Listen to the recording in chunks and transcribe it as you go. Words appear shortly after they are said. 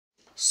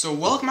So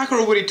welcome back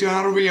everybody to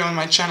another video on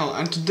my channel,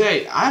 and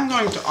today I'm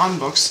going to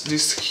unbox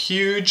this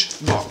huge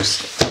box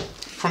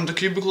from the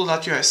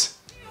Cubicle.us.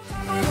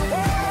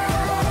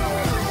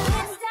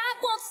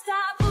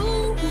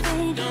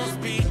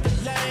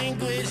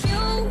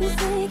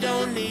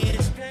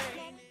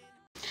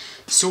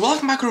 So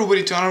welcome back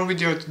everybody to another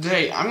video.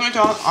 Today I'm going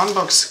to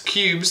unbox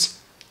cubes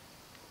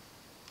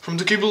from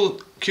the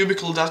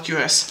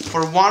Cubicle.us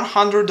for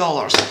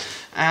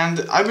 $100, and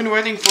I've been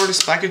waiting for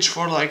this package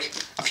for like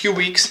a few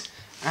weeks.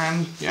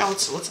 And yeah,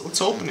 let's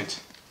open it.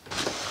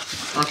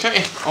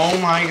 Okay. Oh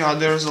my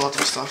god, there's a lot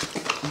of stuff.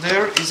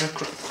 There is a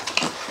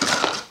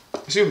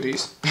see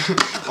these.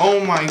 Oh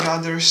my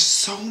god, there's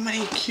so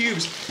many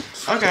cubes.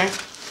 Okay,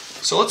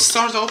 so let's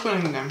start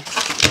opening them.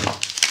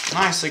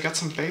 Nice, I got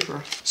some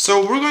paper.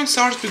 So we're going to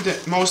start with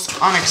the most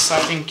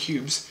unexciting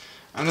cubes,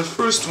 and the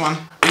first one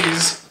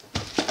is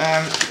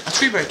a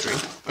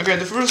 3x3. Okay,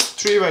 the first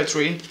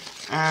 3x3,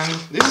 and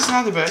this is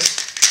not the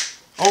best.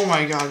 Oh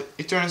my god,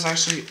 it turns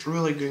actually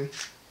really good.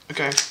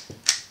 Okay,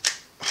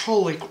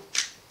 holy.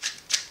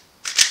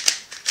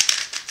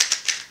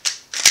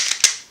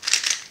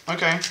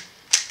 Okay,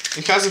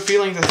 it has a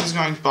feeling that it's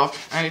going to pop,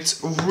 and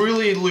it's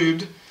really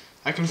lubed.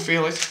 I can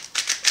feel it.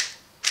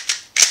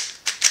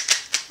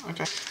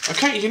 Okay,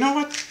 okay, you know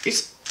what?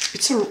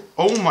 It's a,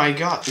 oh my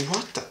god,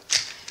 what the?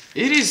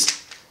 It is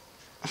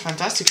a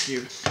fantastic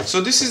cube.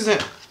 So this is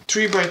the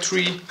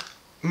 3x3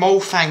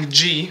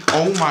 FangShi.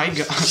 Oh my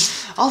god.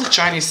 All the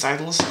Chinese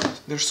titles,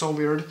 they're so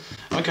weird.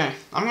 Okay,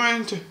 I'm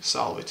going to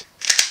solve it.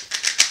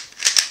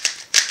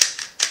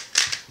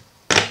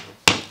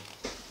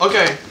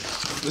 Okay,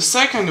 the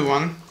second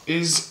one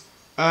is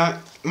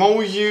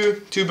MoYu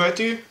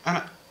 2x2,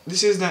 and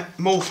this is the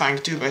MoFang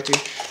 2x2.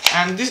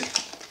 And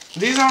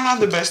these are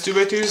not the best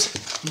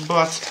 2x2s,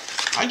 but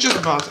I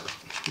just bought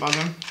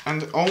them,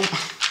 and oh,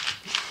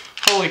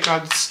 holy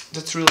god,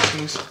 that's really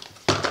smooth.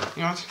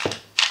 You know what?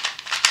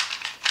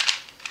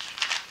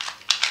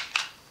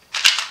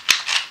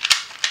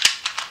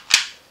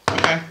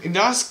 It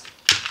does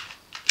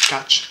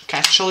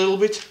catch a little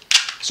bit.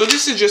 So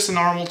this is just a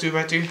normal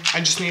 2x2. I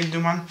just needed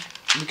one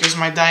because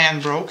my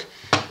Diane broke.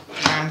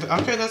 And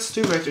okay, that's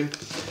 2x2.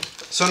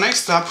 So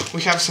next up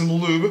we have some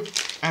lube,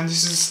 and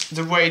this is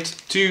the weight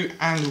 2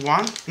 and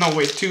 1. No,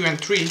 wait, 2 and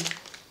 3.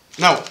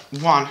 No,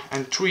 1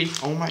 and 3.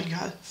 Oh my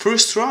god,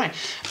 first try.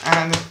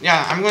 And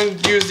yeah, I'm going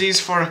to use these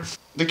for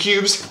the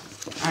cubes.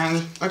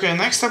 And okay,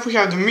 next up we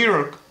have the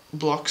mirror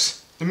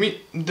blocks, the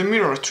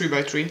mirror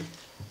 3x3,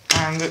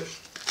 and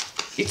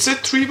it's a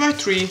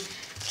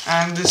 3x3,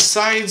 and the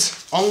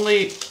sides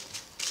only,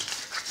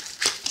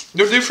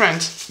 they're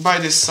different by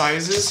the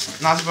sizes,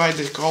 not by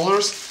the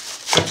colors.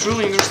 So it's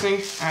really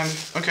interesting. And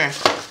okay,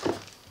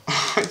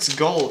 it's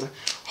gold.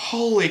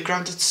 Holy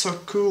crap, that's so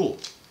cool.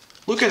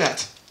 Look at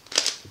that.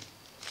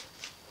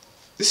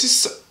 This is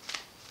so,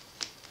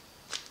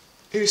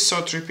 it is so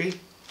trippy.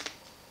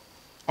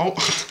 Oh,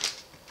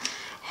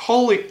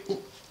 holy,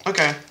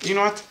 okay, you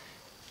know what?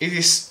 It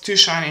is too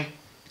shiny.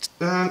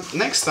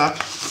 Next up,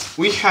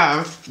 we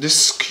have the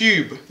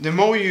Skewb, the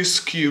MoYu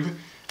Skewb,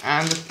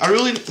 and I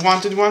really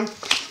wanted one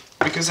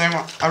because I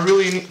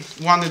really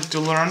wanted to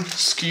learn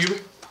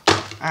Skewb,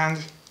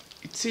 and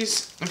it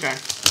is okay.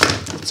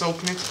 Let's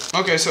open it.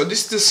 Okay, so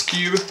this is the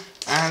Skewb,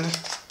 and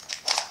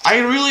I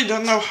really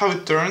don't know how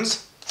it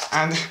turns,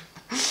 and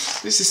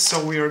this is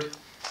so weird,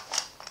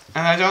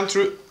 and I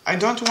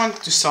don't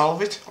want to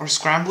solve it or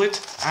scramble it,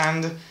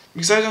 and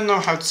because I don't know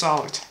how to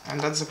solve it,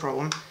 and that's the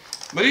problem.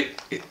 But it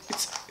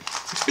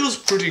feels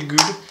pretty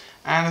good,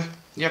 and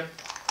yep.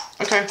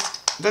 Okay,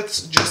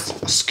 that's just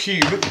a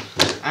Skewb.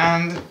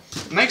 And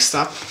next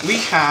up we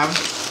have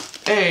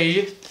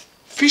a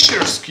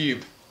Fisher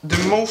Skewb, the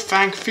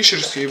MoFang Fisher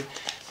Skewb,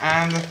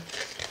 and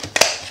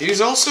it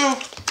is also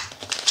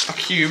a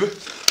cube,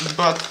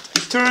 but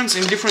it turns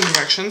in different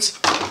directions,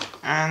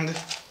 and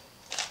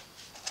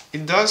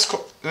it does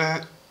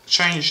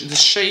change the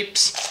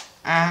shapes,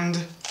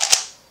 and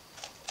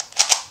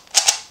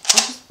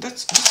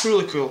that's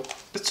really cool.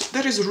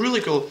 That is really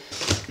cool.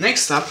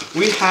 Next up,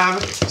 we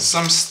have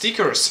some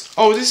stickers.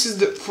 Oh, this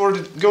is for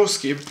the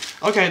Ghost Cube.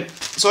 Okay,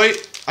 so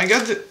I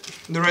got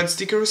the red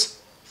stickers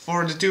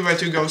for the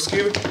 2x2 Ghost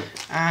Cube,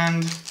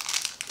 and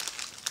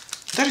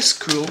that is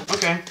cool.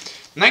 Okay,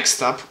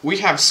 next up we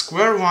have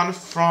Square-1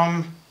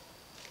 from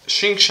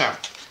ShengShou.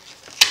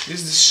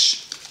 This is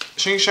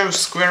ShengShou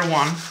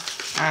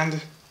Square-1,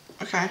 and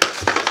okay,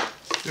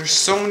 there's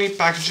so many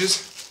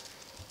packages,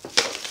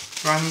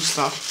 random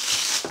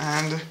stuff,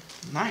 and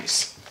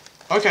nice.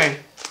 Okay,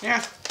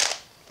 yeah,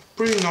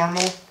 pretty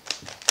normal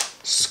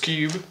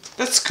Skewb.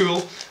 That's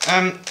cool.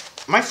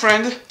 My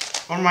friend,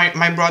 or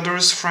my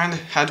brother's friend,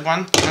 had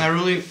one, and I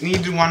really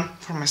needed one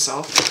for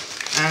myself.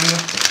 And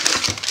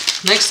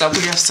next up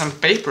we have some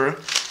paper.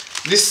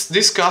 This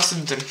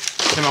costed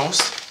the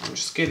most. I'm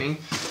just kidding.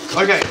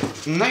 Okay,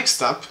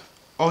 next up.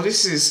 Oh,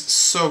 this is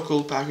so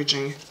cool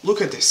packaging.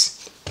 Look at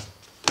this.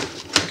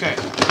 Okay,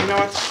 you know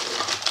what?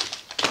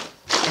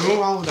 I move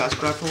all of that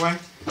crap away.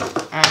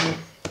 And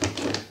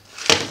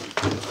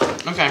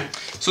okay,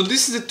 So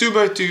this is the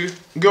 2x2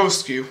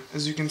 ghost cube,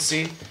 as you can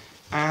see,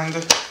 and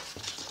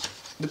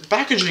the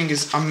packaging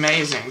is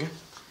amazing.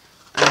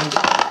 And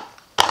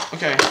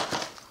okay,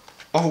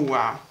 oh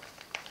wow,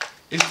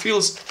 it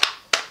feels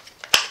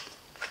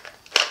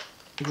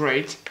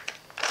great.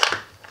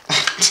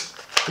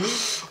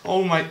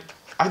 Oh my,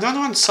 I don't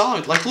want to solve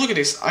it. Like, look at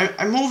this.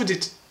 I moved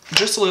it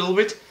just a little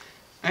bit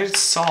and it's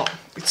solid.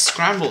 It's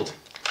scrambled.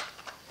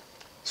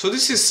 So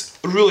this is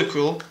really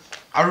cool.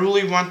 I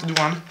really wanted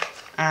one,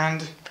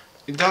 and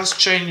it does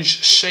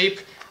change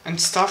shape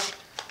and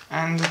stuff,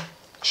 and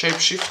shape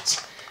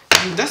shifts,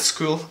 and that's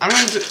cool. I'm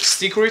going to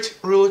sticker it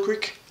really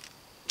quick.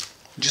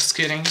 Just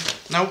kidding.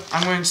 No,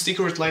 I'm going to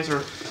sticker it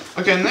later.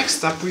 Okay,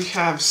 next up we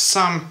have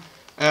some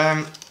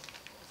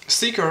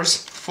stickers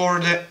for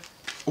the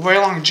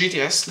WeiLong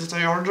GTS that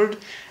I ordered,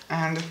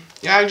 and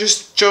yeah, I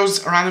just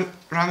chose a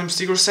random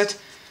sticker set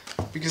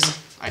because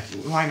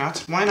why not?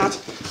 Why not?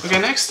 Okay,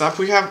 next up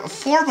we have a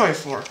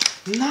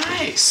 4x4.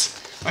 Nice!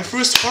 My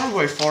first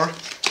 4x4,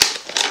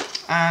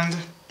 and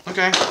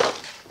okay,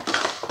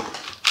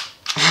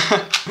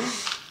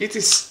 it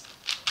is.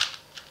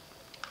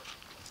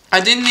 I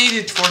didn't need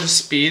it for the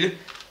speed,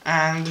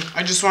 and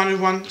I just wanted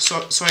one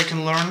so I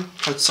can learn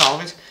how to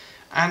solve it.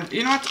 And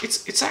you know what?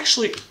 It's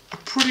actually a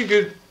pretty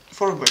good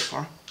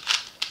 4x4.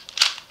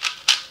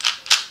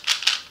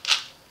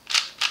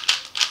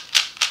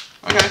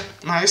 Okay,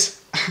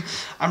 nice.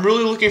 I'm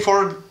really looking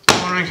forward to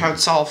learning how to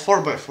solve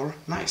 4x4.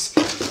 Nice.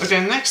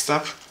 Okay, next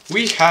up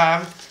we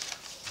have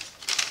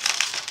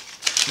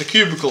the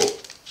Cubicle.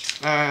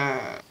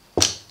 I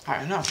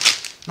don't know.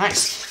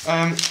 Nice.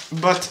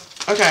 But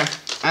okay,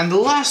 and the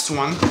last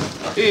one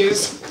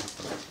is,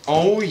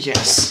 oh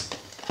yes,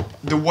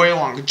 the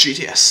WeiLong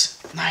GTS.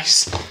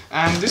 Nice.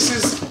 And this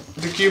is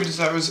the cube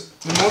that I was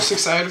the most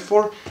excited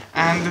for,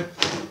 and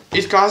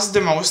it costs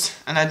the most,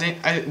 and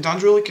I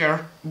don't really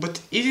care,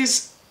 but it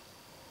is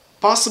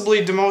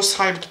possibly the most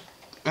hyped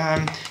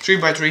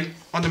 3x3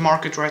 on the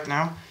market right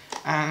now,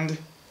 and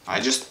I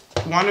just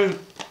wanted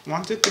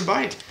to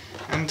buy it.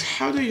 And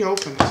how do you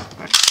open it?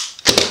 Right?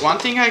 One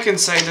thing I can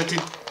say that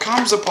it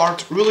comes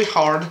apart really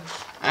hard,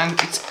 and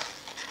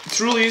it's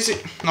really easy,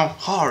 no,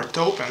 hard to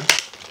open,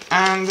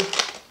 and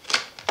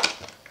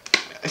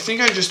I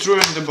think I just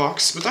ruined the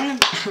box, but I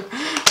don't,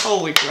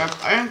 holy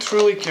crap, I don't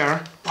really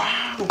care.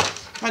 Wow,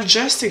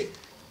 majestic.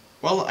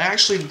 Well, I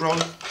actually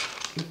brought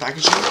the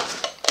packaging,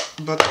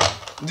 but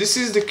this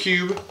is the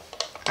cube,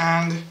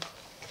 and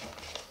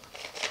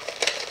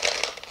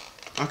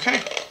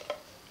okay,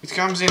 it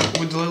comes in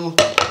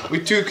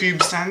with two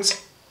cube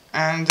stands,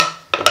 and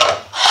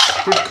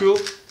pretty cool.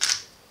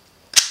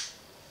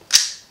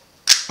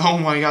 Oh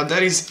my god,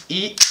 that is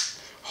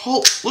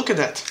oh, look at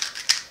that.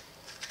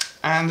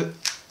 And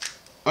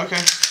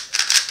okay,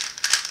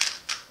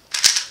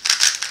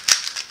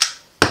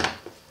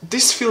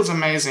 this feels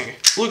amazing.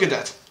 Look at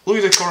that. Look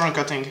at the corner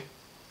cutting.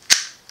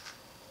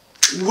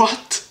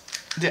 What?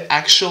 The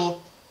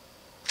actual...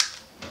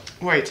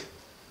 Wait,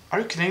 are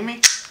you kidding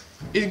me?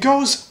 It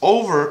goes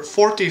over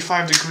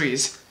 45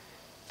 degrees.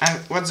 And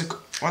what's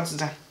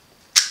that?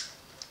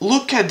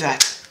 Look at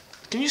that.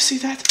 Can you see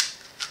that?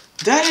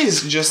 That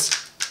is just...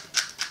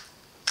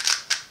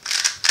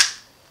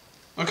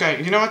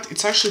 Okay, you know what?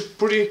 It's actually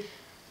pretty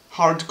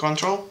hard to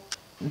control.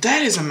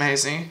 That is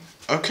amazing.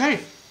 Okay.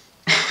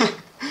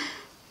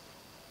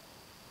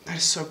 That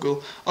is so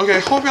cool. Okay,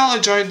 hope you all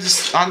enjoyed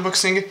this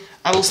unboxing.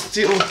 I will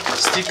still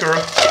sticker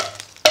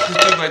the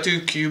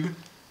 2x2 cube.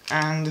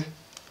 And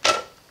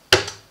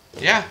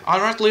yeah,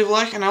 alright, leave a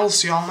like and I will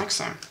see you all next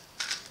time.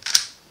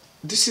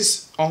 This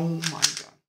is... oh my god.